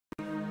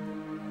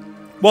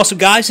What's up,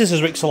 guys? This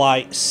is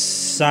Rixxalight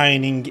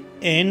signing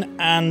in,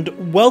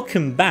 and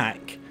welcome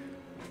back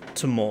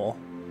to more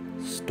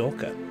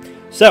Stalker.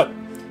 So,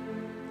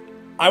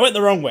 I went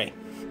the wrong way,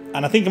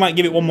 and I think I might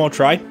give it one more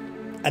try,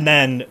 and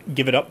then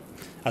give it up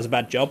as a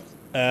bad job.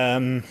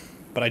 But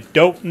I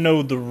don't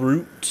know the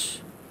route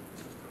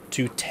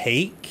to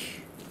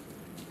take.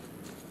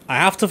 I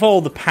have to follow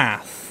the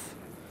path,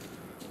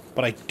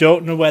 but I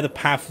don't know where the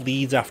path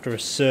leads after a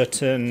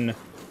certain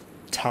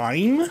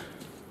time.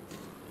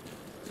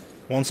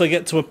 Once I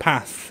get to a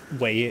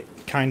pathway, it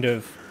kind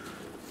of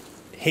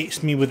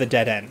hits me with a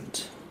dead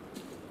end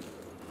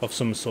of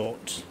some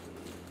sort.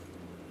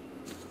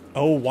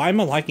 Oh, why am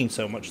I lagging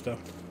so much, though?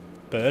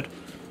 Bird,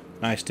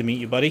 nice to meet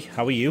you, buddy.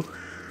 How are you?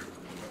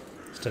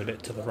 Still a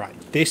bit to the right.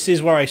 This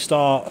is where I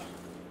start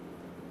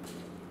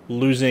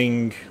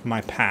losing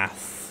my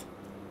path,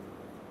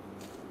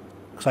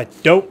 because I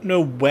don't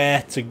know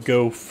where to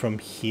go from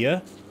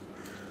here.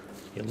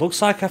 It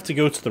looks like I have to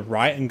go to the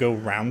right and go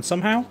round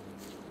somehow.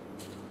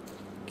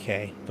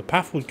 Okay, the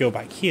path would go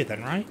back here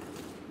then, right?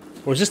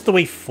 Or is this the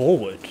way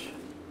forward?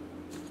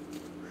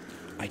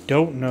 I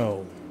don't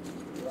know.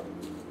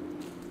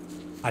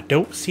 I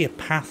don't see a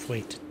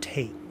pathway to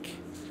take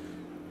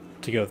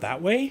to go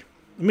that way.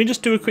 Let me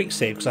just do a quick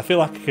save, because I feel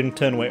like I can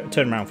turn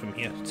around from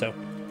here, so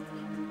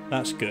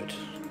that's good.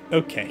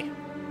 Okay.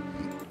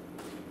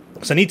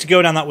 So I need to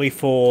go down that way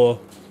for...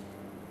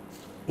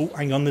 Oh,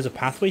 hang on, there's a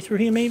pathway through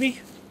here,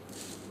 maybe?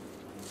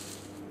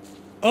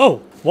 Oh,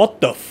 what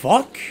the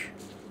fuck?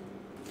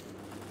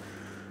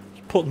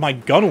 Put my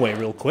gun away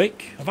real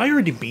quick. Have I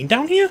already been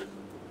down here?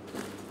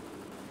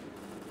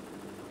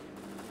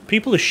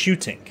 People are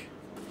shooting.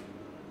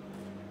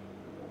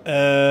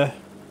 But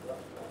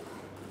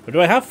do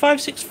I have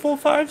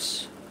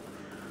 5.645s?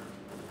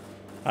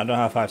 I don't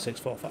have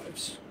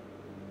 5.645s.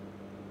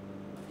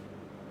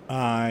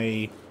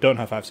 I don't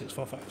have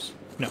 5.645s.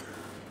 No.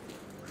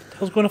 What the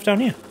hell's going off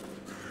down here?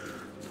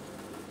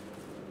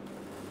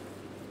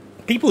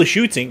 People are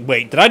shooting.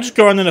 Wait, did I just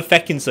go around in a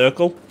feckin'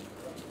 circle?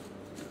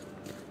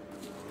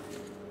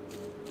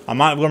 I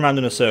might have gone around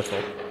in a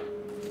circle.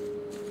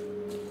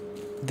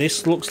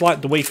 This looks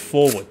like the way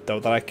forward,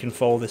 though, that I can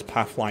follow this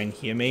path line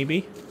here,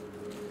 maybe.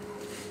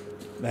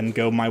 Then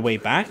go my way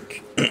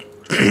back.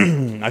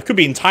 I could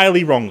be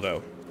entirely wrong,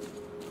 though.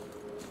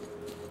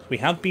 We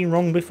have been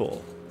wrong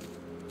before.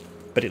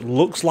 But it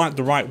looks like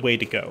the right way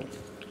to go.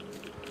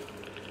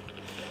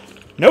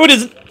 No, it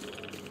isn't!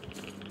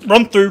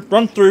 Run through,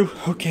 run through.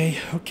 Okay,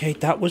 okay,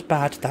 that was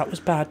bad, that was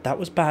bad, that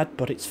was bad,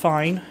 but it's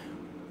fine.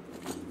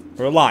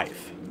 We're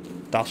alive.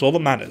 That's all that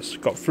matters.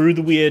 Got through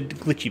the weird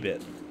glitchy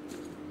bit.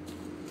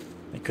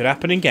 It could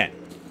happen again.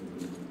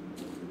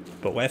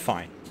 But we're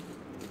fine.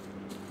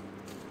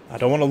 I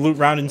don't want to loop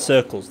round in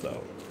circles,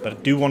 though. But I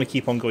do want to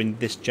keep on going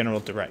this general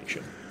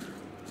direction.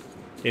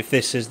 If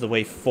this is the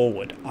way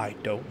forward, I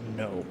don't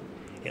know.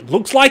 It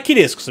looks like it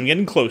is, because I'm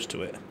getting close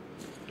to it.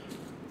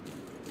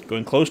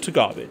 Going close to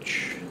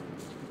garbage.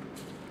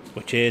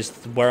 Which is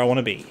where I want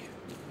to be.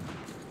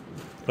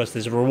 Plus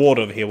there's a reward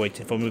over here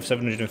waiting for me with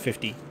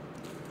 750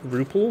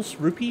 rupees?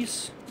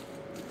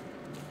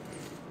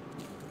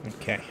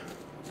 Okay.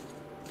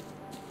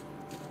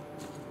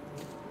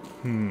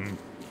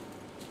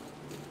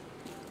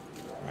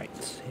 Right.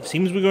 It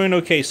seems we're going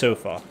okay so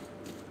far.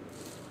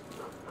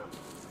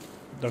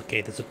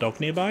 Okay, there's a dog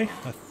nearby.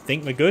 I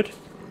think we're good.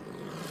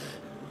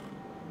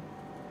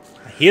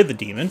 I hear the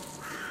demon.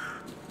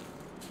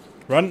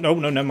 Run. No,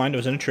 no, never mind. It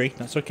was in a tree.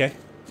 That's okay.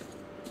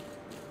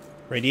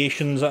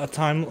 Radiation's at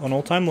an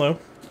all-time low.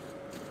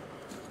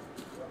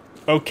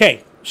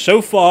 Okay.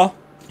 So far,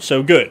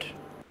 so good.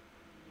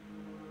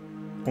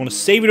 I want to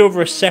save it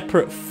over a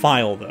separate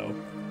file, though.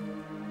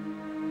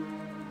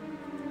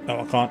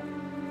 Oh, I can't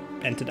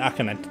enter. I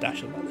can enter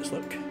dash about this.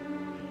 Look.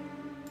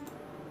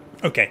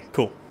 Okay,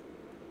 cool.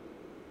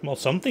 Well,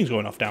 something's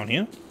going off down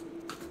here.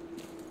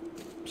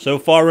 So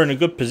far, we're in a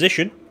good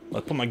position.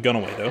 Let's put my gun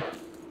away, though.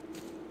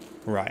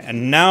 Right,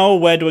 and now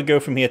where do I go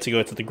from here to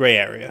go to the grey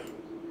area?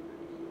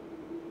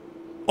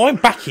 Oh, I'm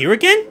back here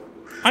again?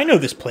 I know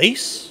this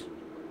place.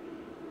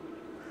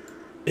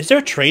 Is there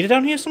a trader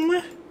down here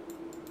somewhere?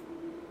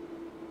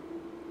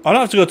 I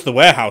don't have to go to the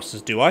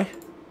warehouses, do I?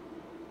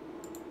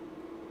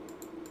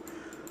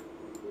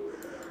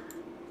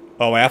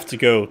 Oh, I have to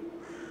go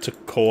to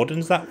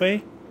Cordons that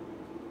way?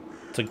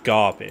 To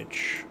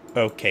garbage.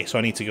 Okay, so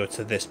I need to go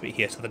to this bit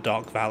here, to the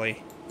Dark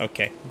Valley.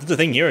 Okay, there's a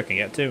thing here I can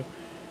get to.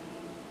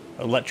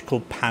 Electrical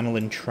panel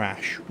and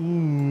trash.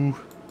 Ooh.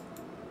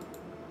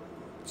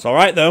 It's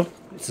alright, though.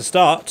 It's a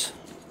start.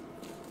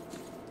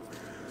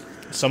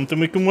 It's something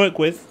we can work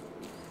with.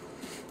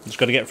 Just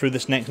got to get through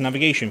this next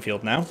navigation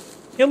field now.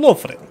 Hello,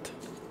 friend.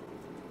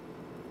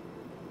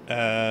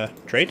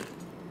 Trade?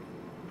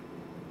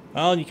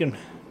 Well, you can...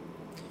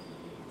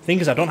 Thing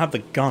is, I don't have the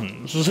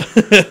guns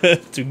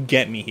to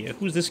get me here.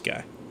 Who's this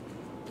guy?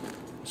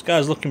 This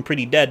guy's looking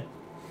pretty dead.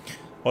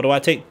 What do I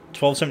take?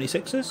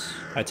 1276s?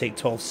 I take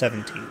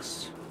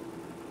 1270s.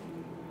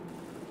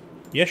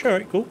 Yeah, sure,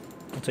 alright, cool.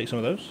 I'll take some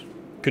of those.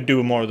 Could do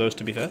with more of those,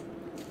 to be fair.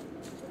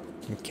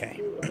 Okay.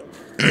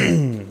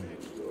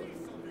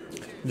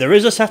 There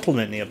is a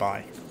settlement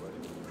nearby.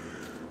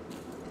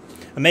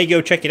 I may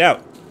go check it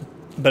out.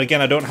 But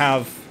again, I don't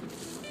have...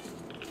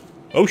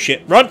 Oh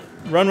shit. Run!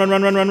 Run, run,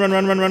 run, run, run, run,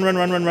 run, run, run, run,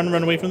 run, run, run,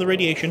 run away from the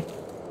radiation.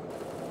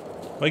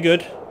 Am I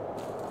good?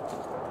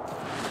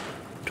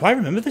 Do I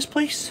remember this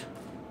place?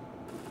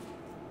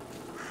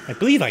 I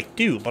believe I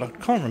do, but I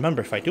can't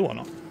remember if I do or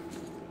not.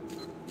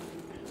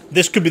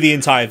 This could be the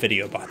entire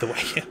video, by the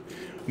way.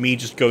 Me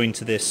just going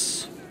to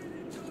this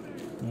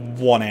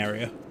one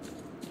area.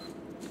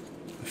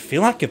 I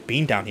feel like I've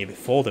been down here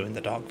before, though, in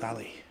the Dark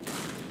Valley.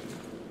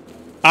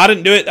 I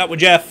didn't do it, that was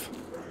Jeff.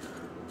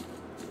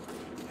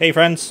 Hey,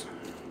 friends.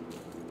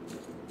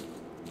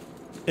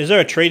 Is there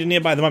a trader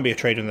nearby? There might be a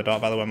trader in the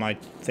Dark Valley where my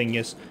thing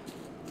is.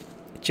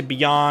 To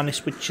be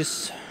honest with you.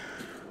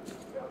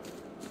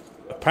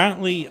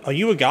 Apparently, are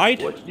you a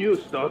guide? What's new,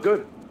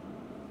 Stalker?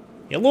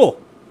 Hello.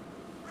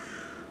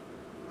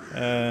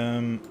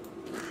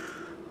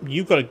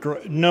 You've got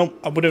a... No,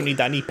 we don't need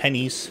that. I need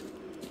pennies.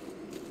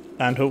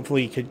 And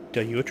hopefully you could...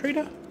 Are you a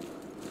trader?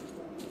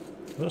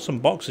 I've got some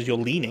boxes. You're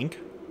leaning.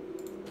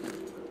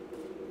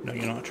 No,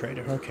 you're not a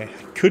trader. Okay.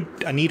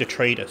 I need a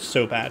trader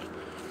so bad.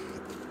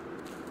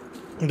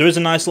 There is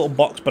a nice little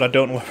box, but I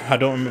don't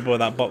remember where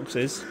that box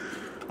is.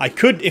 I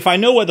could, if I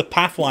know where the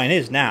path line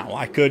is now,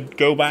 I could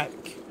go back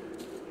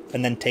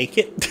and then take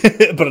it.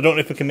 But I don't know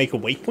if I can make a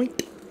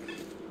waypoint.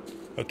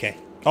 Okay.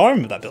 Oh, I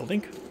remember that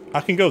building. I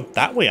can go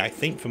that way, I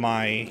think, for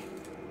my...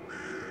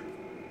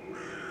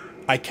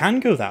 I can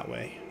go that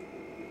way.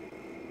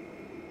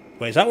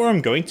 Wait, is that where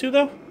I'm going to,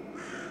 though?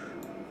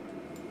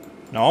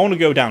 No, I want to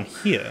go down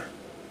here.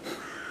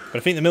 But I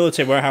think the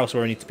military warehouse is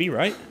where I need to be,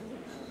 right?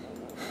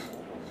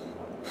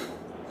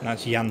 And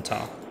that's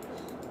Yantar.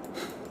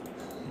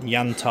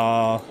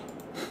 Yantar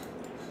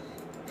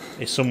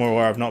is somewhere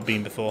where I've not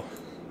been before.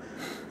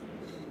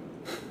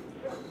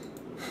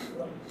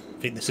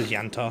 I think this is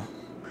Yantar.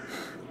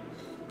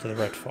 To the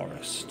Red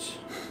Forest.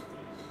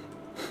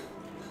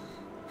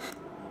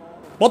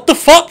 What the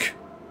fuck?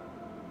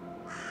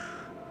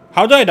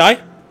 How did I die?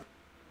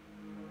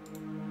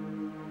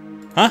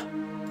 Huh?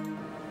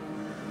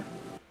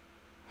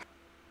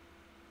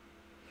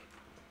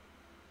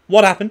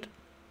 What happened?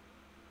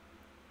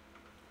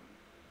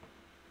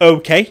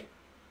 Okay.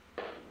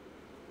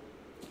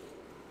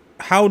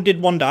 How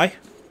did one die?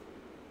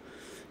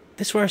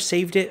 This where I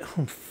saved it?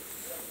 Oh,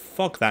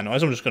 fuck that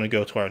noise. I'm just going to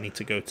go to where I need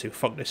to go to.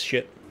 Fuck this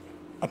shit.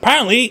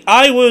 Apparently,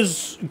 I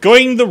was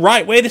going the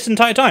right way this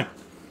entire time.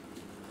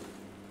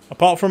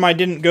 Apart from I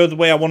didn't go the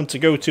way I wanted to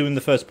go to in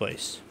the first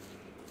place.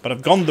 But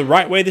I've gone the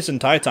right way this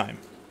entire time.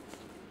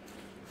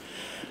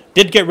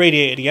 Did get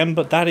radiated again,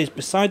 but that is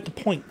beside the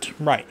point.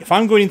 Right, if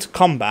I'm going into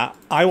combat,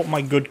 I want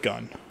my good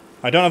gun.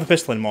 I don't have a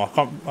pistol anymore.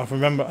 I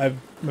remember I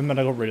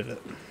got rid of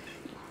it.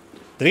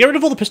 Did I get rid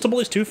of all the pistol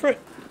bullets too for it?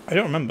 I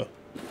don't remember.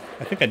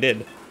 I think I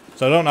did.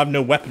 So I don't have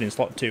no weapon in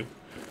slot 2.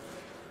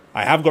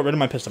 I have got rid of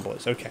my pistol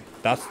bullets. Okay,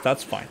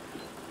 that's fine.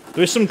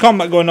 There is some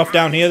combat going off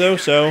down here though,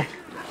 so...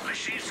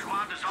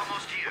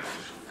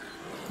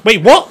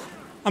 Wait, what?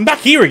 I'm back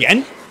here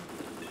again?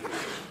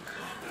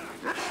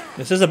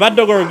 This is a bad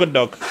dog or a good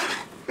dog?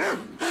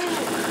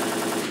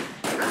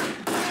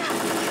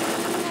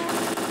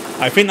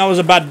 I think that was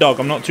a bad dog.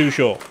 I'm not too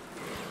sure.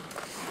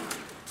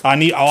 I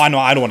know.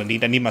 I don't want to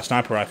need. I need my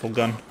sniper rifle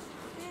gun.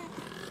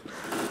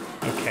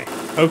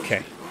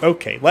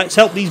 Okay. Let's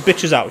help these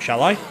bitches out,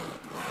 shall I?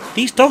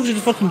 These dogs are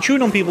just fucking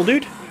chewing on people,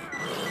 dude.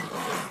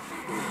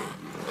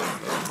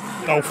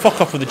 Oh,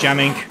 fuck off with the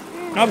jamming.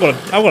 I've got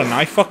a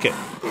knife. Fuck it.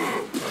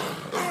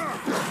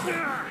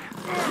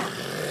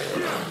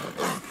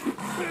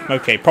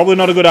 Okay, probably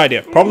not a good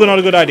idea. Whip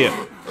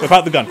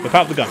out the gun.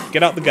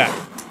 Get out the gun.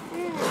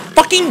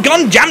 Fucking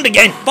gun jammed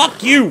again!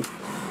 Fuck you!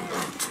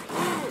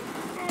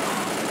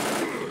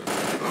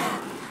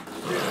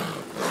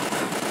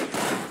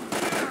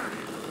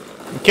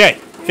 Okay,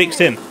 fixed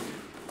him.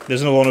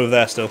 There's another one over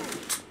there still.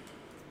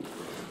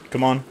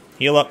 Come on,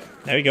 heal up.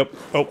 There we go.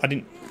 Oh, I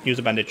didn't use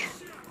a bandage.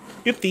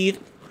 You thief.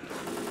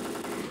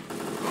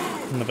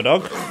 Another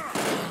dog.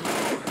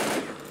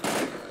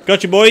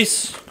 Got you,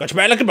 boys. Got you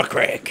back like a buck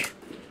crack.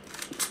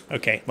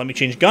 Okay, let me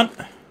change gun.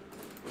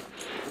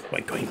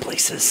 We're going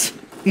places.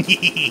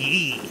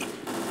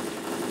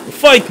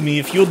 Fight me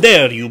if you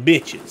dare, you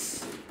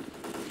bitches.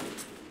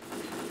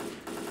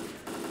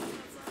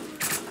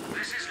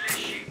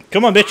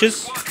 Come on,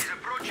 bitches.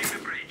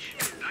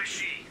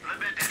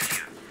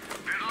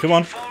 Come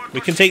on,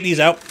 we can take these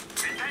out.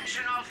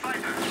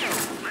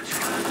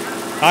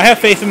 I have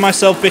faith in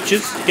myself,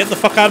 bitches. Get the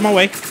fuck out of my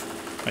way.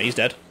 Right, he's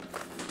dead.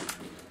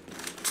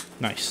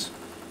 Nice.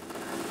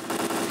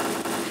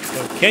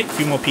 Okay, a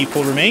few more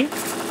people remain.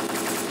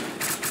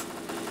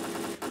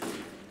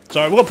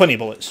 Sorry, we've got plenty of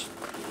bullets.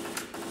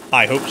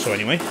 I hope so,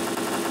 anyway.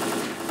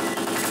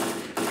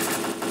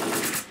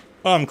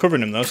 Oh, I'm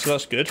covering him, though, so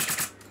that's good.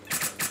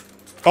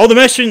 Oh, the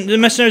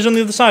mercenary's on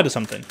the other side or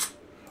something.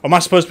 Or am I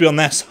supposed to be on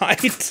their side?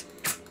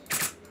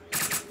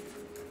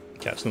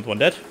 Okay, that's another one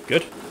dead.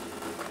 Good.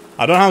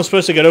 I don't know how I'm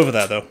supposed to get over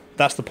there, though.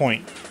 That's the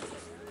point.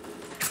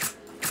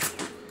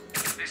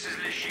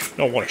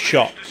 Oh, what a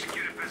shot.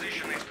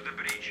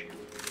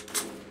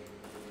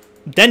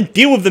 Then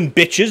deal with them,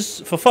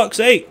 bitches, for fuck's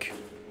sake.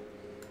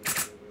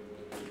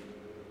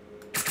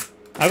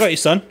 I got you,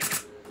 son.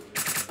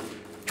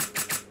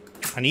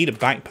 I need a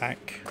backpack.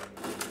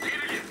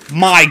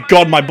 My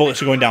god, my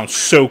bullets are going down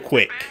so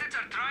quick.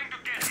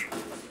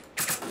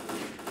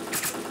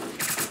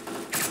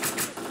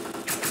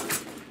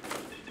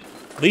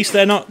 At least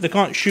they're not, they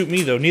can't shoot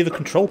me though, near the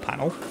control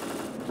panel.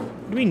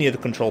 What do you mean near the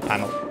control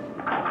panel?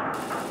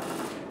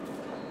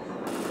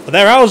 Are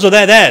they ours or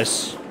they're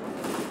theirs?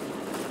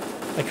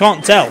 I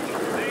can't tell.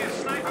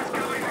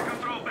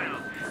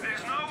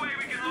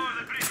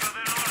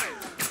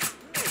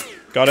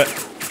 Got it.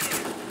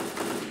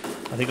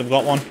 I think I've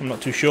got one, I'm not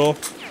too sure.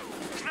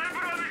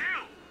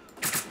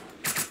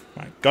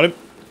 Right, got him.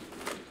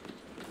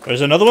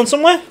 There's another one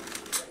somewhere?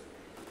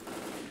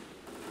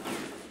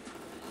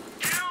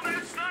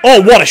 Oh,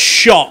 what a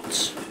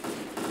shot!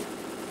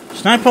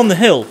 Sniper on the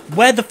hill.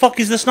 Where the fuck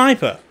is the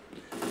sniper?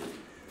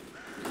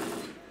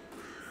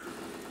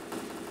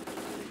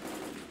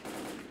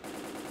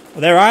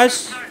 Are their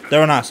eyes?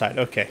 They're on our side.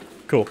 Okay,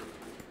 cool.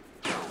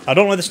 I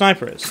don't know where the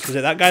sniper is. Is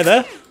it that guy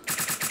there?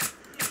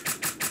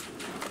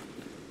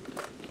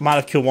 Might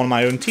have killed one of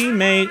my own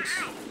teammates.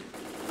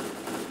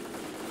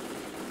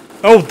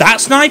 Oh, that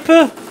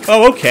sniper?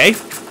 Oh, okay.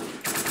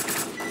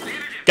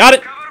 Got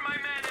it.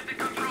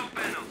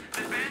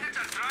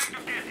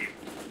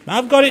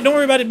 I've got it. Don't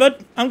worry about it,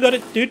 bud. I've got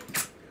it, dude.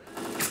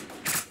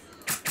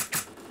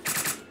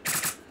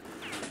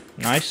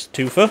 Nice.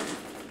 Twofer.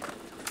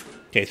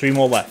 Okay, 3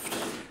 more left.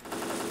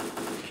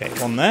 Okay,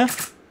 1 there.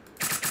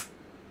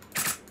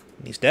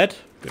 He's dead.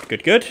 Good,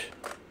 good, good.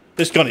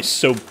 This gun is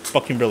so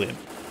fucking brilliant.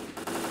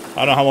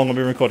 I don't know how long I've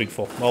been recording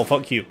for. Well,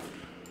 fuck you.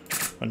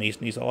 And he's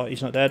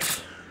not dead.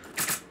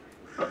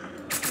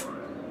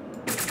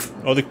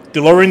 Oh,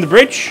 they're lowering the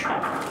bridge?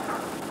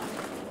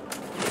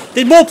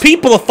 There's more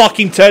people are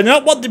fucking turning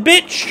up. What the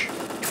bitch?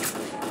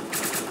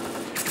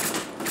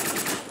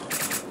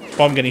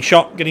 Oh, I'm getting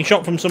shot. Getting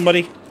shot from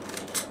somebody.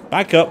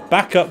 Back up,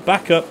 back up,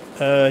 back up.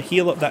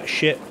 Heal up that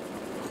shit.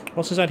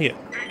 What's inside here?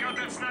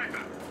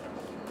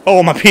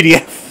 Oh, my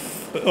PDF.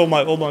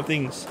 all my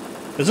things.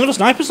 There's another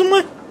sniper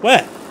somewhere?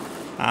 Where?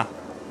 Ah,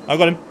 I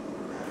got him.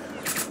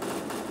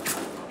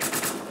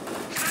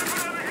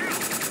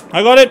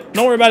 I got it.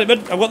 Don't worry about it, bud.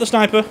 I've got the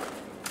sniper.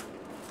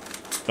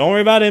 Don't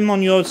worry about him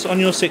on your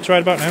 6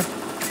 right about now.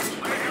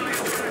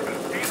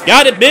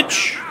 Got it,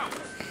 bitch.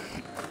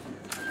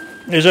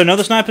 Is there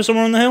another sniper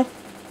somewhere on the hill?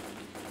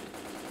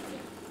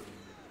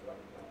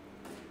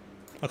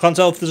 I can't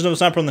tell if there's another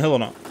sniper on the hill or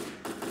not.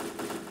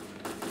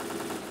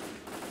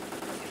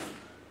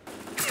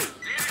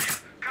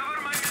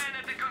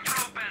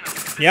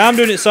 Yeah, I'm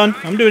doing it, son.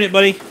 I'm doing it,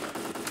 buddy.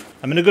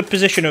 I'm in a good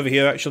position over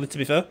here, actually, to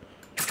be fair.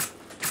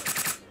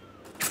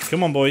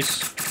 Come on,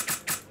 boys.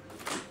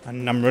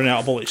 And I'm running out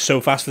of bullets so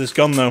fast for this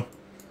gun, though.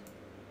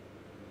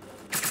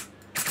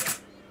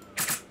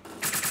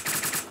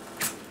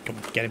 Come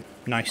on, get him.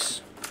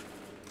 Nice.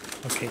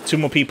 Okay, 2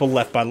 more people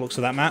left by the looks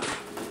of that map.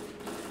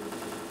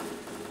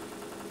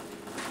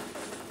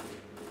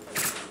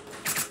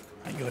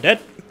 Right, you're dead.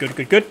 Good,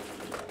 good, good.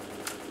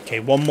 Okay,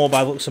 1 more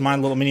by the looks of my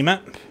little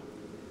mini-map.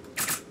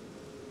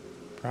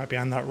 Right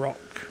behind that rock.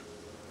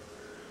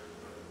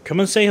 Come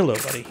and say hello,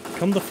 buddy.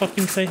 Come to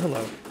fucking say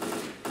hello.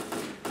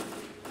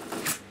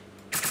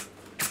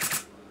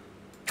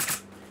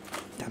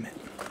 Damn it.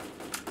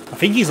 I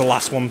think he's the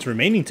last one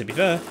remaining, to be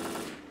fair.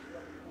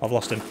 I've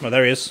lost him. Oh,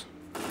 there he is.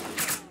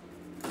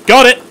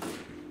 Got it!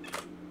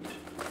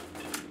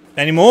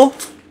 Any more?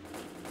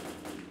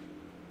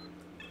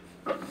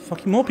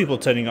 Fucking more people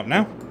turning up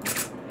now.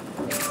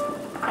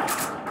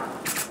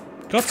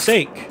 God's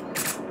sake.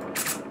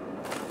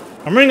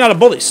 I'm running out of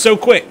bullets so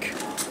quick.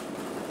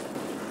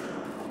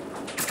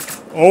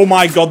 Oh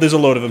my god, there's a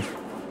load of them.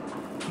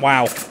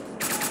 Wow.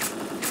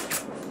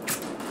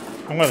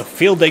 I'm gonna have a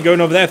field day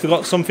going over there if we've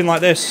got something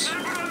like this.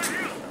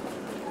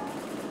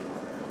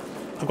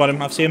 I've got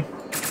him, I've seen him.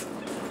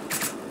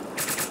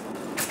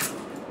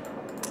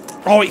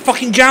 Oh, it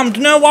fucking jammed.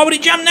 No, why would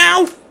it jam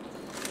now?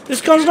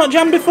 This gun's not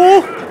jammed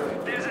before.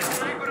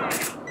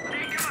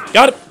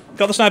 Got it.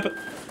 Got the sniper.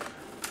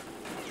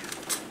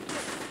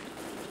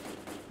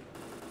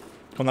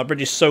 Come on, that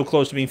bridge is so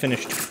close to being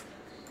finished.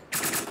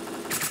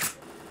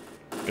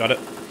 Got it.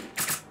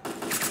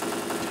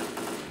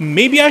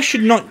 Maybe I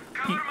should not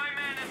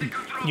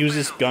use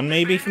this gun,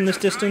 maybe, from this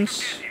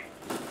distance.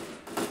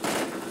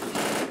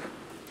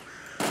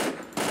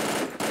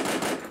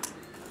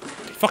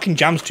 It fucking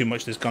jams too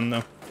much, this gun,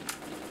 though.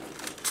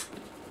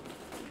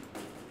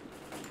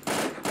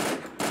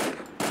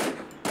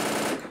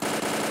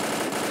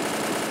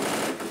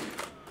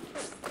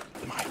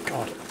 My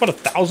god. I've got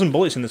 1,000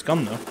 bullets in this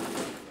gun, though.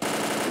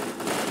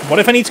 What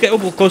if I need to get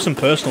up close and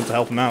personal to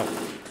help him out?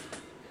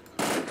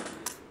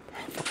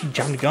 Fucking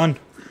jammed gun.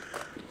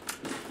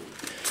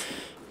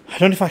 I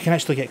don't know if I can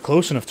actually get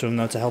close enough to him,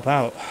 though, to help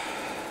out.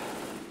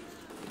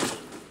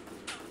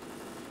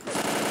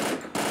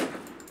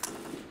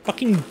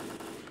 Fucking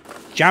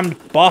jammed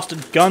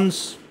bastard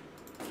guns.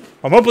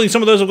 I'm hoping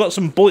some of those have got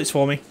some bullets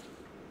for me.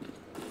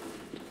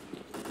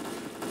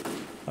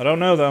 I don't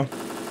know, though.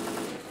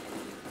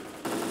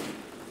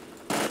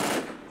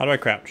 How do I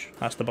crouch?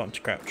 That's the button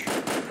to crouch.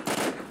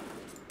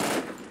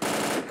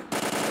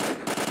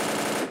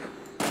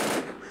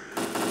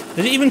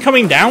 Is it even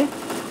coming down?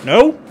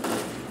 No?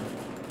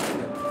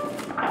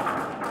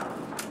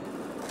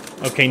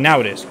 Okay, now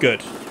it is.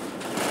 Good.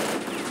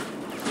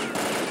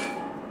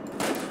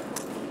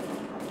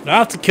 I don't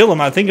have to kill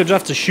them. I think I just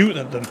have to shoot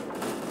at them.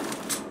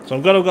 So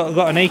I've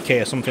got an AK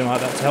or something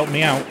like that to help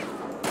me out.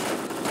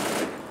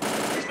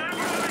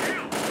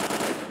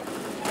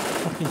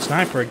 Fucking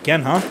sniper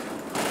again, huh?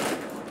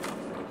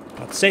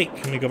 God's sake,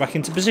 can we go back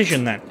into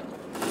position then?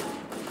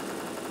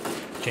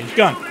 Change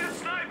gun.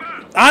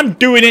 I'm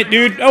doing it,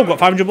 dude! Oh, I've got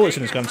 500 bullets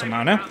in this gun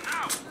somehow now.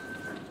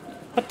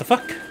 What the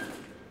fuck?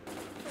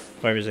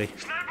 Where is he?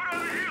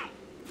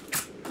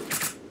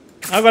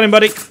 I got him,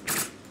 buddy.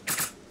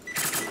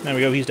 There we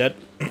go, he's dead.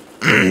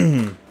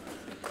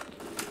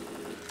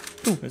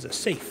 Ooh, there's a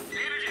safe.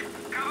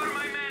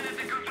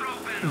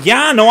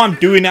 Yeah, no, I'm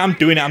doing it, I'm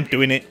doing it, I'm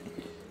doing it.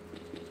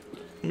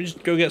 Let me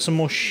just go get some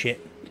more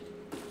shit.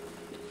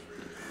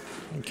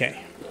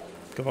 Okay.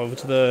 Go over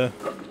to the...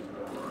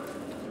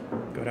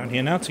 Go down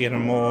here now to get a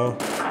more...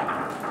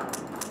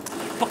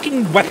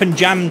 Fucking weapon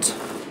jammed.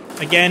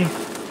 Again.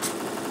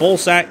 Ball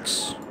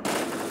sacks.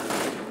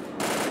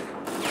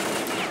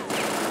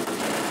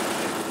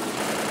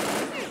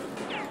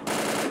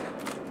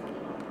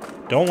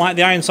 Don't like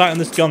the iron sight on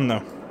this gun,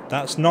 though.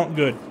 That's not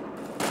good.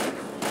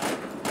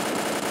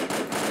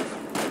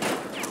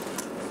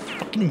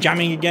 Fucking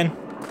jamming again.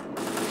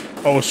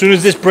 Oh, as soon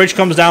as this bridge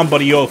comes down,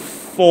 buddy, you're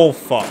full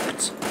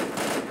fucked.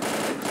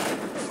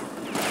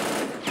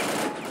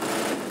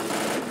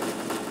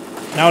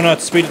 Now I know how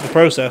to speed up the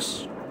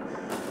process.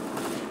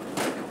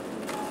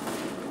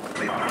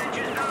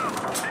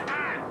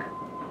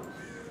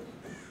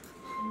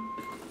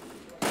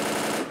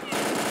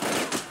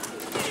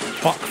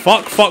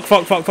 Fuck.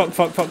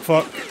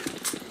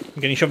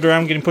 I'm getting shoved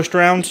around, getting pushed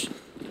around.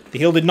 The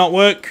heal did not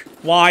work.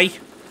 Why?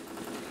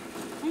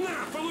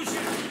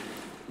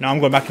 Now I'm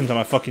going back into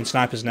my fucking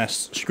sniper's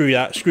nest. Screw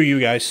that. Screw you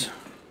guys.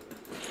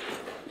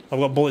 I've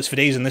got bullets for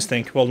days in this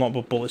thing. Well,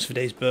 not bullets for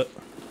days, but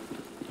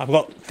I've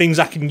got things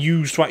I can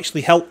use to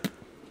actually help.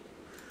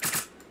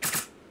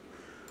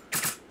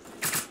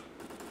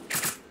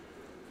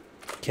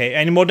 Okay,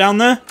 any more down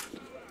there?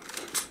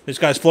 This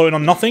guy's floating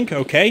on nothing.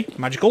 Okay,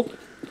 magical.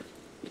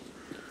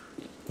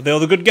 Are they all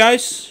the good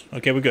guys?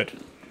 Okay, we're good.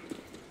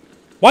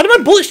 Why did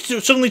my bullets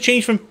suddenly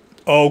change from...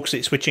 Oh, because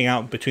it's switching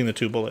out between the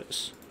two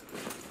bullets.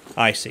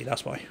 I see,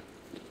 that's why.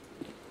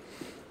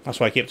 That's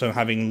why I kept on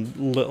having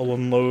little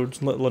and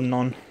loads, little and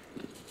none.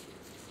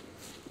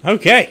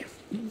 Okay.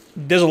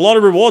 There's a lot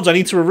of rewards I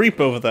need to reap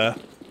over there.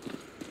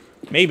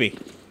 Maybe.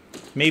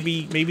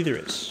 Maybe there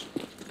is.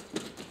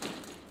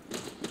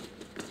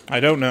 I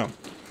don't know.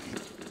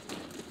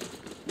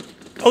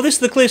 Oh, this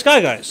is the clear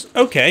sky, guys.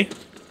 Okay.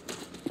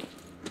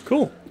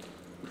 Cool.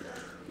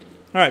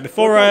 Alright,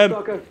 before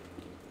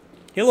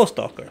Hello,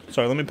 Stalker.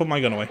 Sorry, let me put my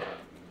gun away.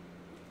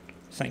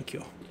 Thank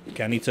you.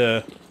 Okay, I need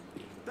to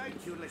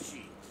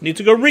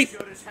go reap.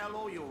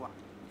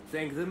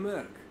 Thank the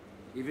Merc.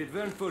 If it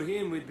weren't for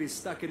him, we'd be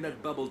stuck in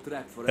that bubble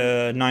trap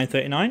forever.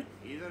 939.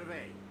 Either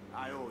way,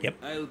 I owe you. Yep.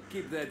 I'll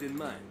keep that in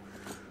mind.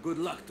 Good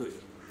luck to you.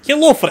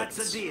 Hello, friends.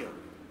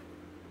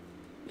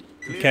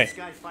 Okay.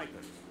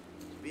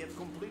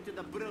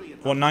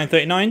 Want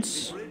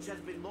 939s?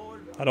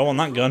 I don't want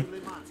that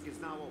gun.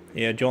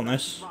 Yeah, do you want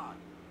this?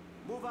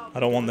 I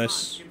don't want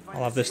this.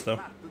 I'll have this though.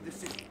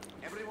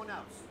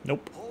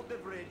 Nope.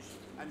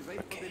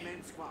 Okay.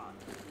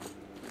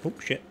 Oh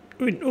shit.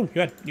 Ooh,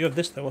 you have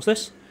this though. What's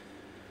this?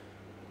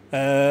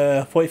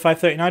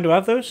 4539. Do I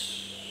have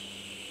those?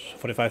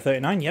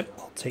 4539. Yep,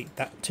 I'll take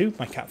that too.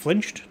 My cat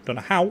flinched. Don't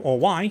know how or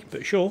why,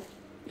 but sure.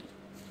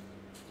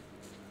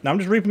 Now I'm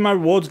just reaping my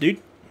rewards,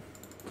 dude.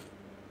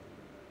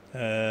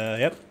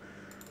 Yep.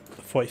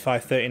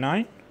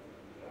 4539.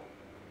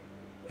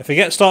 If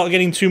I start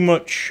getting too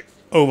much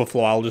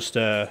overflow, I'll just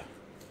get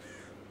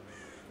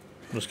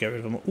rid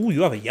of them. Ooh,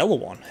 you have a yellow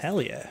one.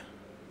 Hell yeah.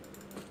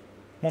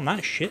 Want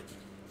that shit.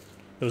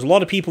 There's a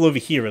lot of people over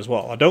here as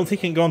well. I don't think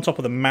I can go on top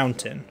of the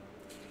mountain.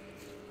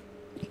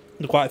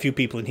 There's quite a few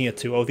people in here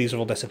too. Oh, these are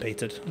all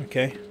dissipated.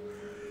 Okay.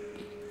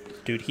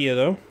 Dude here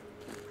though.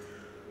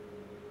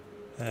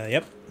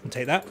 Yep. I'll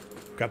take that.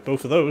 Grab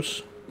both of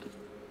those.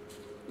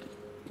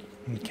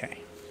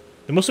 Okay.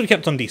 They must have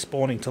kept on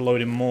despawning to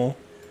load in more.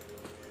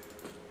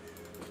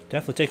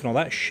 Definitely taking all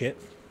that shit.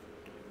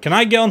 Can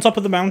I get on top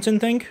of the mountain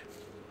thing?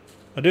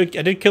 I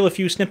did kill a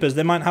few snippers.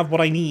 They might have what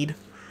I need.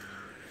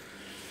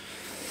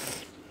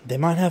 They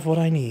might have what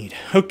I need.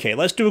 Okay,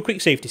 let's do a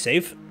quick safety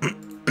save.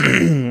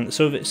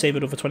 So save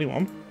it over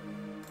 21.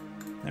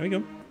 There we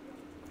go.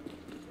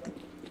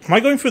 Am I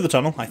going through the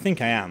tunnel? I think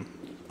I am.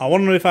 I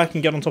want to know if I can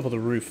get on top of the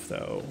roof,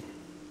 though.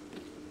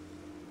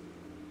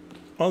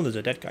 Oh, there's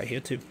a dead guy here,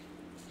 too.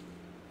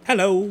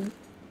 Hello.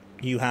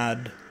 You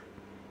had...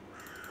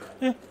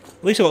 Yeah,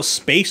 at least I got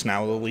space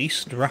now, at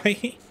least,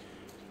 right?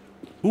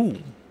 Ooh.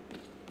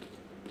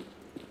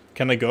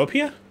 Can I go up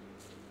here?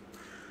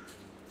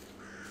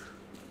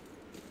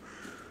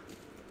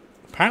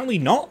 Apparently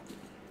not.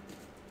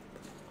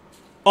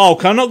 Oh,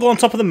 can I not go on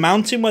top of the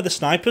mountain where the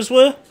snipers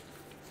were?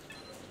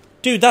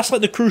 Dude, that's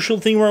like the crucial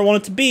thing where I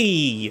want it to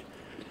be.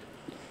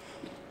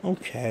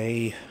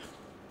 Okay.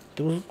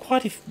 There was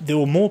there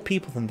were more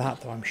people than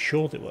that, though. I'm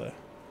sure there were.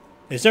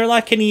 Is there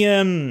like any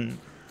a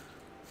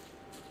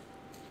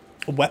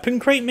weapon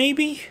crate,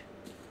 maybe?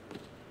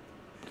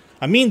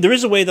 I mean, there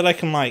is a way that I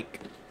can like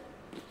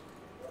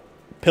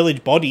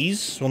pillage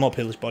bodies. Well, not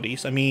pillage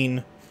bodies. I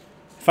mean,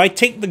 if I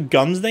take the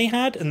guns they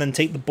had and then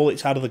take the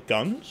bullets out of the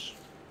guns.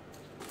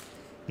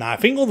 Nah, I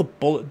think all the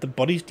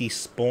bodies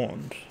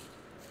despawned.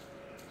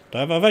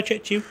 Have I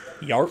checked you?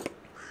 Yarp.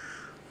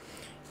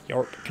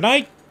 Yarp. Can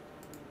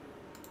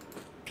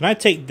I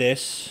take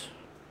this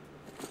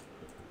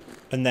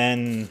and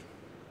then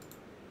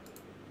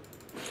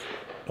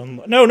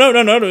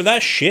no,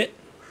 that's shit.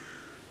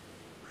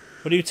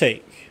 What do you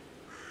take?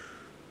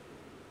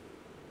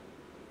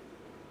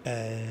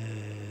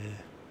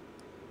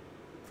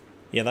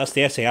 Yeah, that's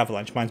the SA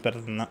Avalanche. Mine's better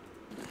than that.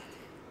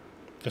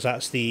 Because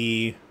that's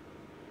the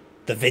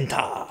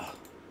Vinta.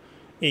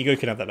 Here you go, you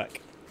can have that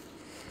back.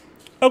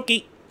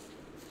 Okay.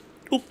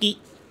 Okay.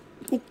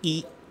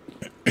 Okay.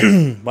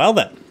 Well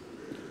then.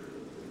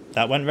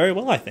 That went very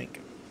well, I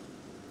think.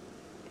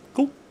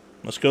 Cool.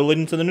 Let's go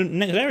into the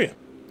next area.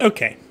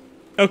 Okay.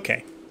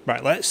 Okay.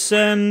 Right, let's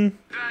do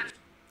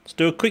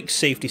a quick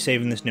safety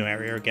save in this new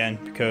area again,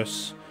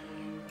 because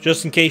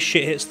just in case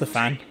shit hits the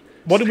fan.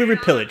 What did we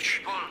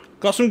repillage?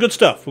 Got some good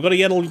stuff. We've got a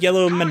yellow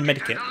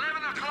medikit.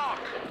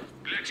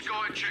 Let's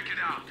go and check it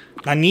out.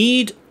 I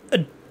need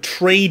a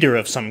trader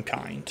of some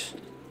kind,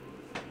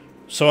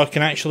 so I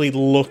can actually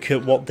look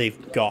at what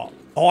they've got.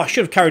 Oh, I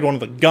should have carried one of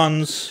the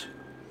guns.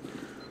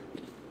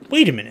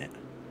 Wait a minute.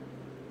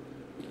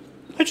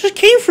 I just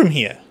came from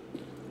here.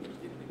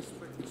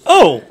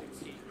 Oh.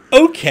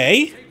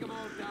 Okay.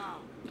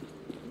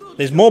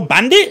 There's more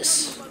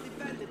bandits?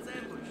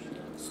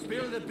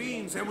 Spill the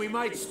beans and we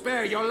might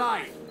spare your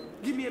life.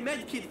 Give me a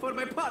med kit for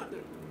my partner.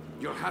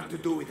 You'll have to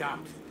do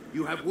without.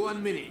 You have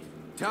 1 minute.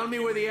 Tell me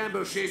where the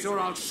ambush is or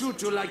I'll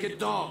shoot you like a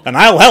dog. And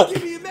I'll help.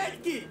 Give me a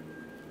med kit.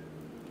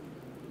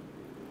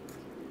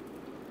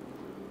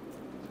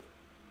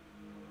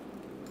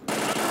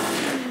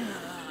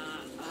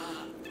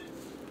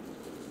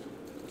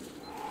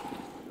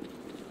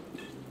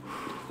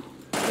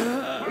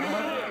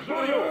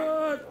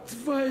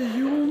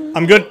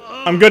 I'm good.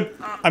 I'm good.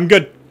 I'm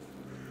good.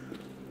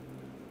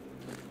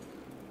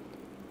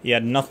 You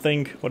had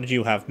nothing. What did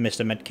you have,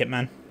 Mr. Medkit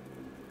Man?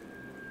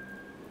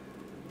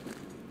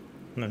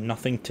 No,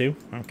 nothing too?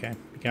 Okay,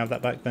 you can have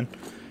that back then.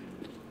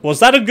 Was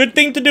that a good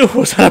thing to do,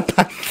 or was that a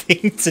bad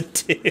thing to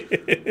do?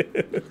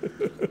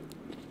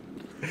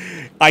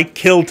 I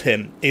killed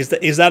him. Is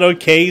that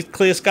okay,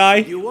 Clear Sky?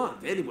 What do you want,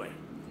 anyway?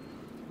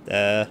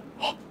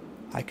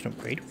 I can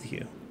upgrade with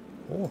you.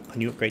 Oh,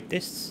 can you upgrade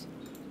this?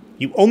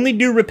 You only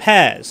do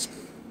repairs.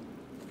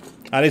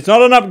 And it's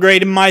not an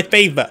upgrade in my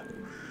favor.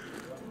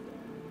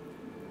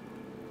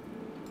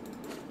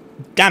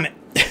 Damn it.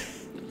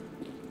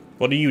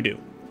 What do you do?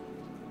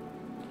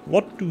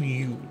 What do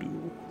you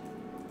do?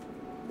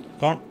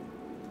 Can't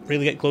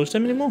really get close to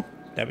him anymore.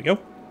 There we go.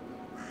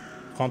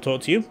 Can't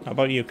talk to you. How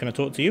about you? Can I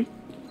talk to you?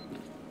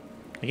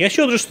 I guess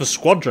you're just the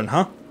squadron,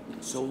 huh?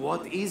 So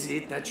what is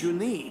it that you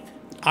need?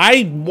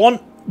 I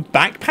want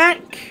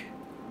backpack?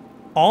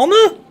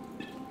 Armor?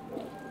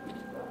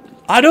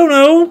 I don't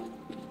know.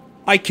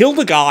 I killed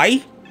a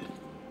guy.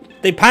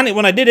 They panicked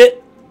when I did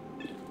it.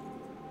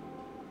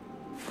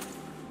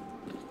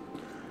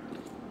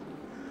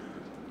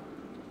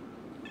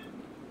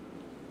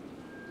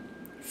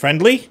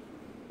 Friendly?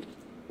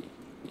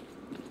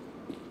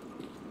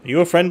 Are you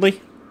a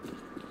friendly?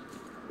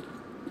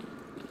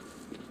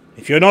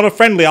 If you're not a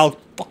friendly, I'll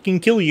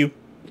fucking kill you.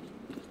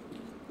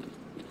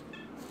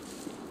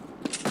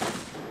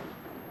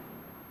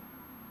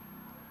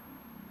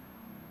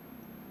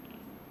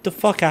 The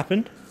fuck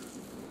happened?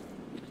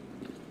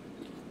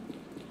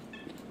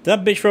 Did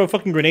that bitch throw a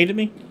fucking grenade at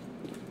me?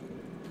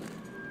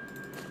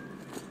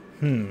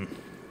 I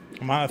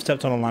might have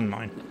stepped on a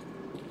landmine.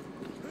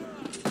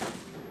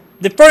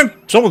 They're throwing...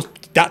 Someone's...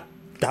 That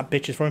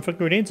bitch is throwing fucking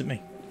grenades at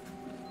me.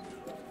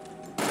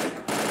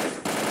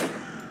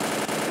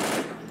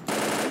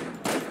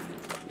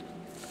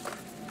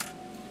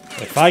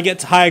 If I get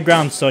to higher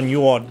ground, son,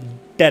 you are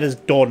dead as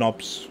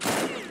doorknobs.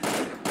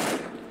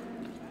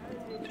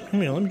 Let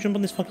me jump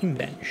on this fucking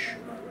bench.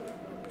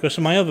 Because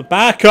of my other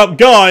backup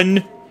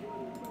gun!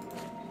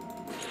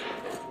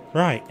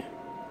 Right.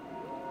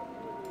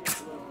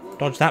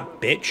 Dodge that,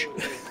 bitch.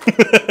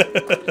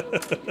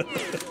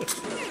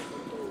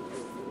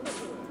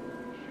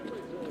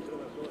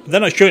 They're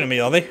not shooting at me,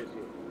 are they?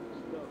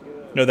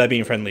 No, they're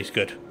being friendly. It's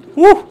good.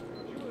 Woo!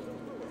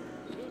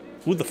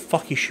 Who the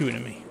fuck is shooting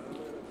at me?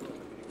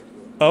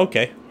 Oh,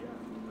 okay.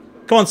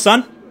 Come on,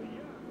 son.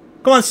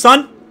 Come on,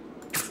 son.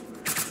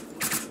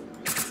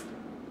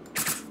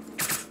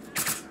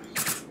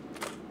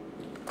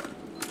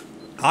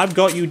 I've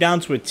got you down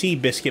to a T,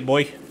 biscuit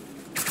boy.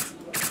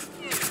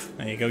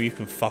 There you go, you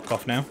can fuck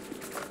off now.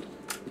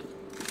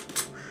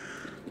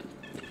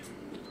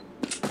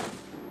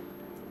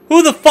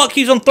 Who the fuck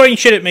keeps on throwing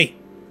shit at me?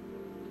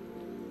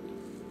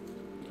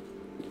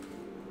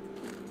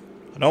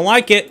 I don't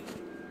like it.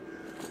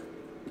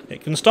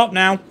 It can stop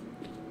now.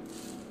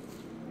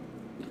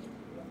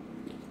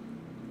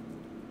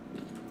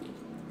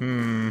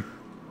 The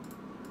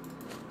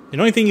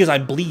only thing is I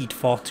bleed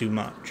far too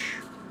much.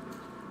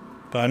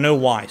 But I know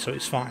why, so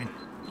it's fine.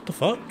 What the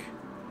fuck?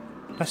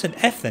 I said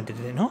F then, did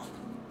it not?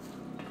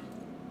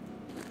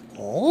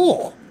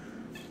 Oh!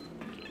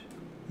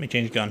 Let me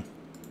change gun.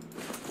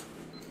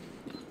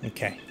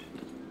 Okay.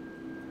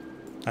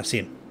 I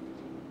see him.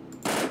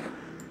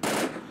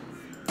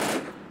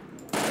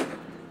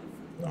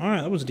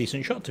 Alright, that was a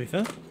decent shot, to be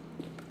fair.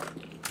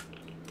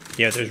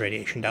 Yeah, there's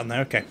radiation down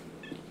there, okay.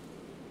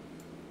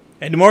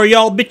 Any more of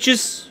y'all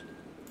bitches?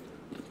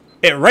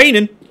 It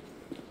raining.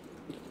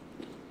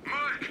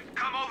 Merc,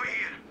 come over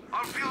here.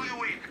 I'll fill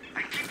you in.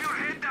 And keep your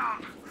head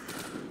down.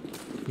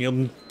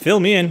 You'll fill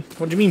me in?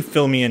 What do you mean,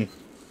 fill me in?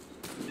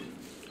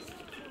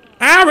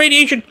 Ah,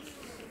 radiation!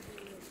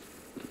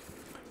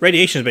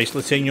 Radiation is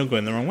basically saying you're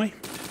going the wrong way.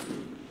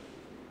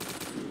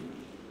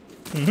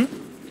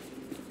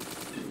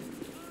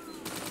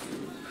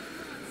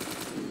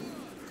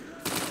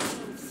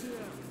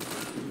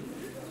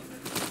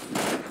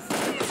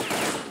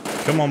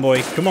 Come on,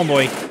 boy. Come on,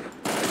 boy.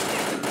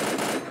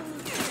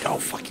 Oh,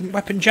 fucking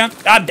weapon jam.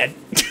 I'm dead.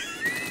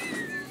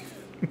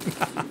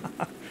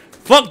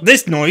 Fuck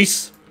this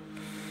noise.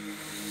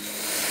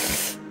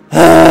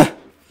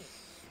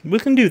 We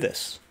can do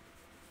this.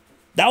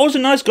 That was a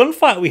nice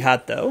gunfight we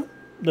had, though,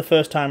 the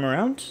first time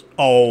around.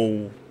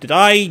 Oh, did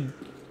I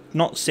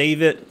not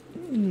save it?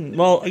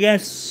 Well, I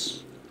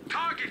guess...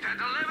 Target at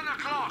 11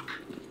 o'clock.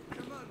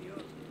 Come on, yo.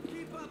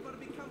 Keep up or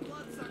become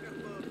bloodsucker,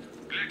 bub.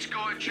 Let's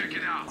go and check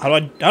it out. How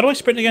do I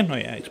sprint again? Oh,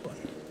 yeah, explain.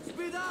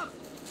 Speed up!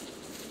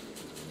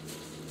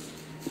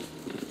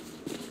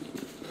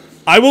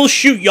 I will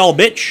shoot y'all,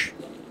 bitch.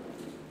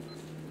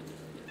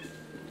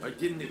 I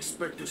didn't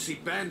expect to see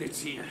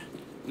bandits here.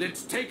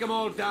 Let's take them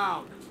all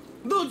down.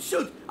 Don't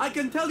shoot! I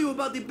can tell you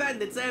about the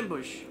bandits'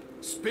 ambush.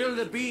 Spill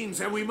the beans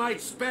and we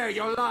might spare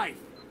your life.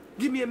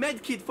 Give me a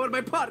med kit for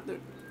my partner.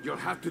 You'll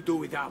have to do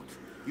without.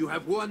 You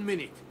have 1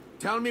 minute.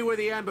 Tell me where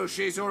the ambush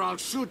is or I'll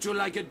shoot you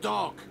like a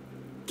dog.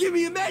 Give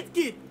me a med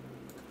kit!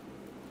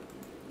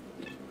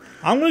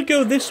 I'm gonna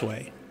go this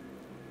way.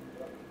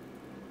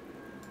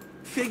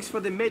 Thanks for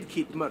the med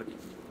kit, Merc.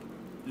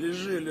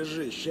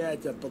 Лежи, ща я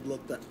тебя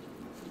подлата.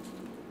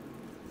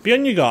 Be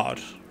on your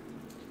guard.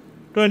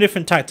 Doing a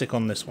different tactic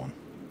on this one.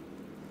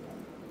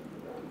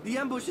 The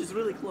ambush is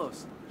really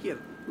close. Here,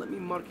 let me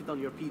mark it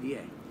on your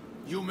PDA.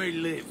 You may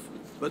live,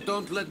 but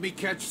don't let me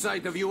catch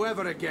sight of you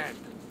ever again.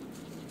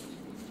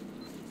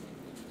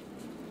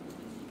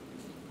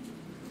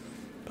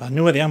 But I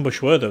knew where the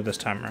ambush were, though, this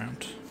time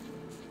around.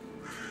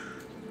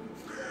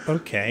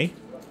 Okay.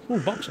 Ooh,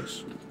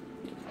 boxes.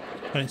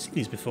 I didn't see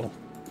these before.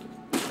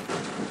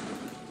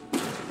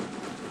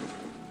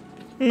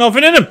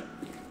 Nothing in them!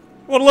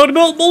 What a load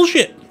of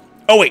bullshit!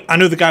 Oh wait, I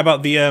know the guy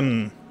about the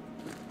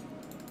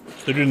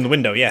dude in the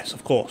window, yes,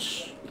 of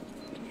course.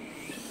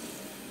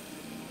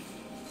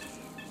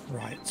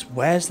 Right,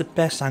 where's the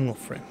best angle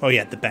for him? Oh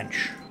yeah, the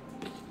bench.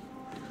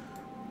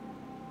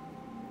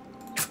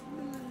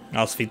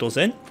 LZtv's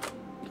in.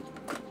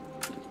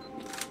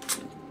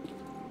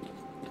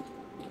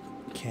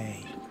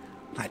 Okay.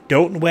 I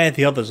don't know where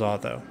the others are,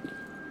 though.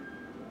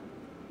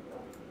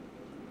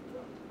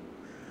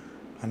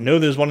 I know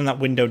there's one in that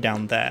window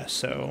down there,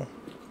 so...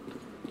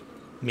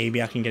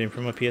 maybe I can get him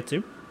from up here,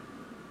 too.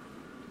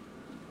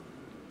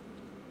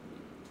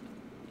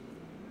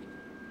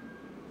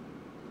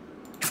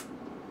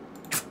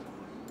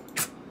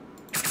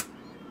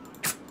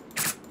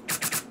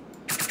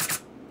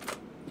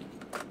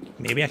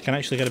 Maybe I can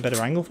actually get a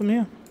better angle from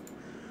here.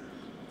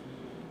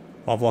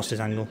 Oh, I've lost his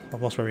angle.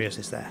 I've lost where he is.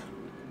 It's there.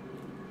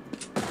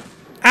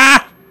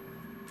 Ah!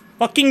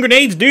 Fucking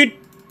grenades, dude!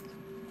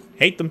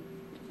 Hate them.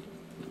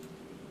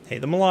 Hate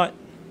them a lot.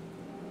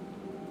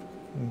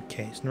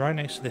 Okay, it's right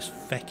next to this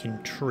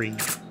feckin' tree.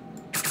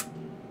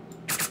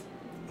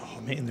 Oh,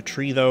 I'm hitting the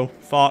tree, though.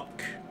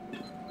 Fuck.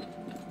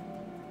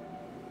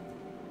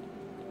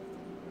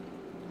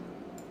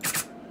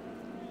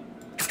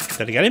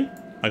 Did I get him?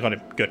 I got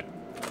him. Good.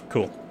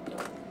 Cool.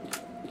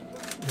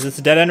 Is this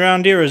a dead end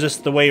around here, or is this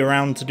the way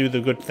around to do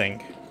the good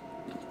thing?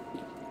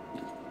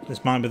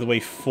 This might be the way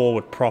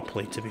forward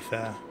properly, to be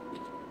fair.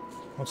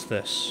 What's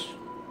this?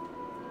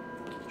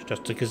 It's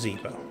just a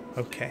gazebo.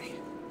 Okay.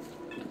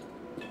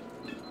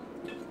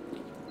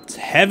 It's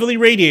heavily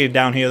radiated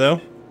down here,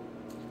 though.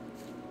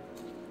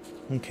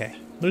 Okay.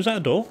 There's that a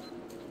door?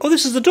 Oh,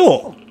 this is the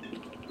door!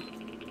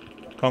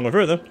 Can't go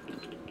further.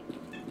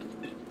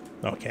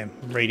 Okay, I'm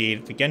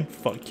radiated again.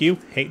 Fuck you.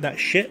 Hate that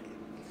shit.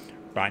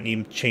 Right,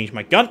 need to change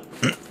my gun.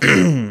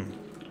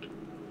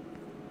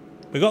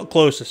 We got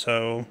closer,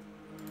 so...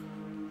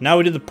 now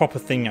we did the proper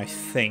thing, I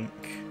think.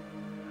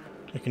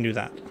 We can do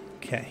that.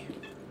 Okay.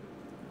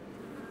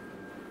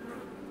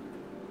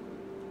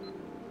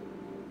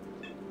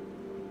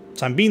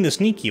 So I'm being the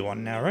sneaky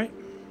one now, right?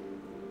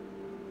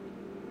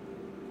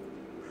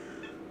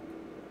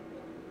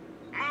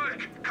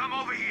 Merc, come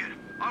over here.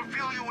 I'll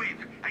fill you in.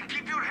 And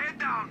keep your head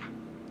down.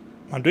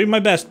 I'm doing my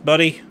best,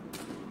 buddy.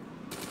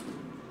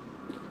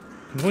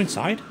 Can I go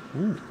inside?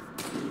 Ooh.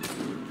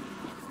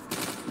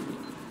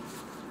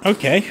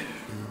 Okay.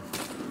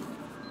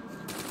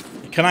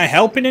 Can I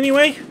help in any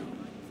way?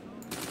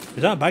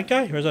 Is that a bad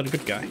guy or is that a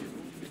good guy?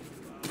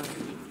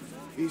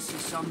 This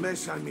is some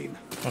mess, I mean.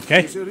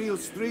 Okay. There's a real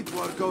street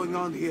war going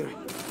on here.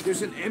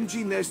 There's an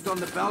MG nest on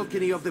the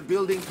balcony of the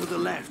building to the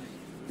left.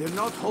 They're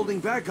not holding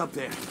back up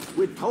there.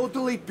 We're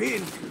totally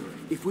pinned.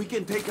 If we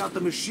can take out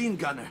the machine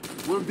gunner,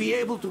 we'll be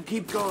able to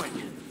keep going.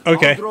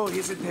 Okay. I'll draw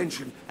his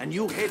attention, and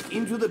you head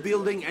into the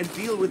building and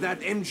deal with that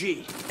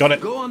MG. Got it.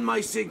 Go on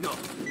my signal.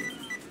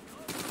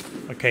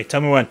 Okay,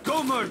 tell me when.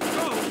 Go, Mert,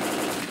 go!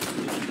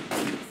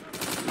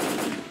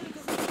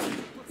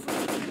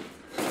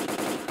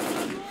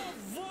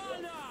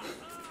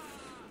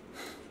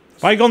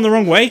 Have I gone the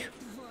wrong way?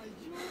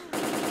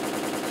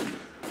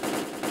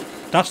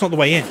 That's not the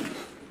way in.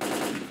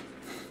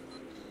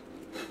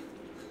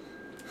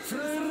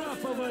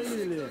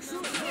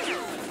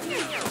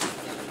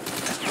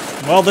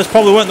 Well, this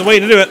probably weren't the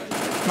way to do it.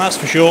 That's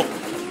for sure.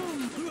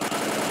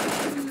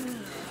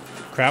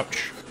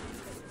 Crouch.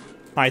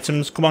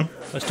 Items, come on.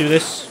 Let's do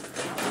this.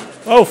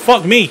 Oh,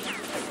 fuck me.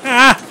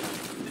 Ah!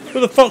 Who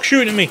the fuck's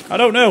shooting at me? I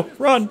don't know.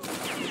 Run!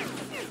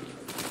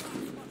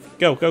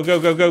 Go, go, go,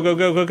 go, go, go,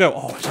 go, go, go.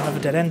 Oh, it's another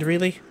dead end,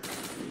 really?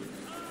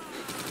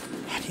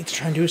 I need to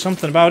try and do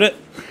something about it.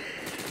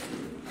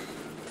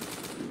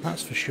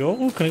 That's for sure.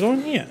 Oh, can I go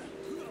in here?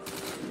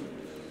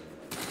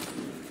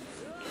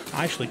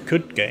 I actually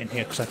could get in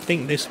here, because I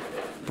think this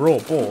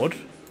broad board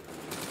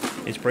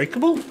is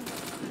breakable?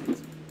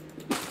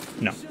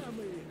 No.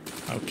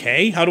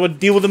 Okay, how do I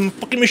deal with the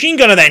fucking machine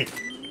gunner then?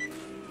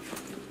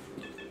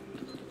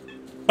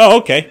 Oh,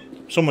 okay.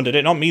 Someone did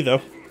it, not me,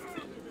 though.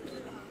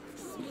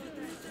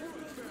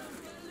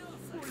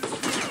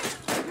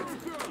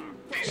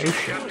 Oh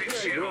shit.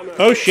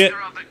 Oh shit.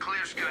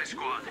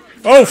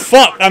 Oh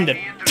fuck, I'm dead.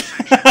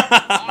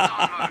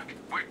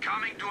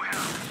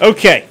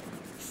 Okay.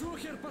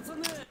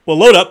 We'll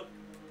load up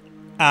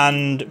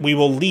and we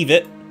will leave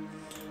it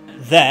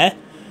there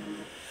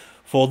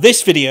for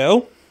this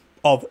video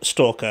of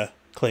Stalker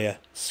Clear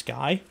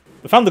Sky.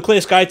 We found the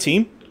Clear Sky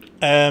team.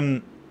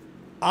 I'm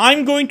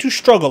going to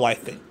struggle, I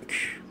think.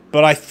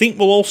 But I think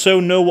we'll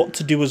also know what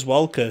to do as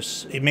well,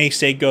 because it may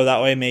say go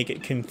that way, may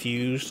get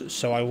confused.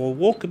 So I will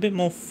walk a bit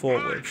more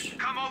forward.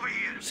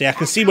 See, I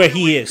can see where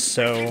he is,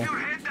 so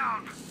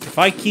if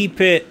I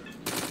keep it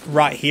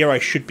right here, I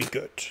should be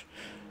good.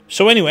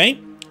 So anyway,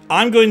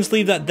 I'm going to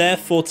leave that there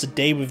for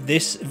today with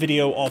this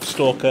video of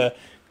Stalker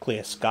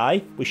Clear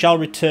Sky. We shall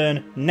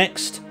return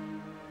next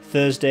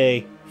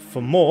Thursday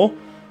for more.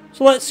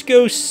 So let's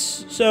go.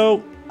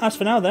 So as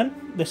for now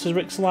then, this is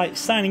Rixxalight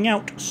signing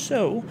out.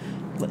 So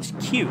let's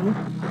cue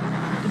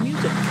the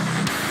music.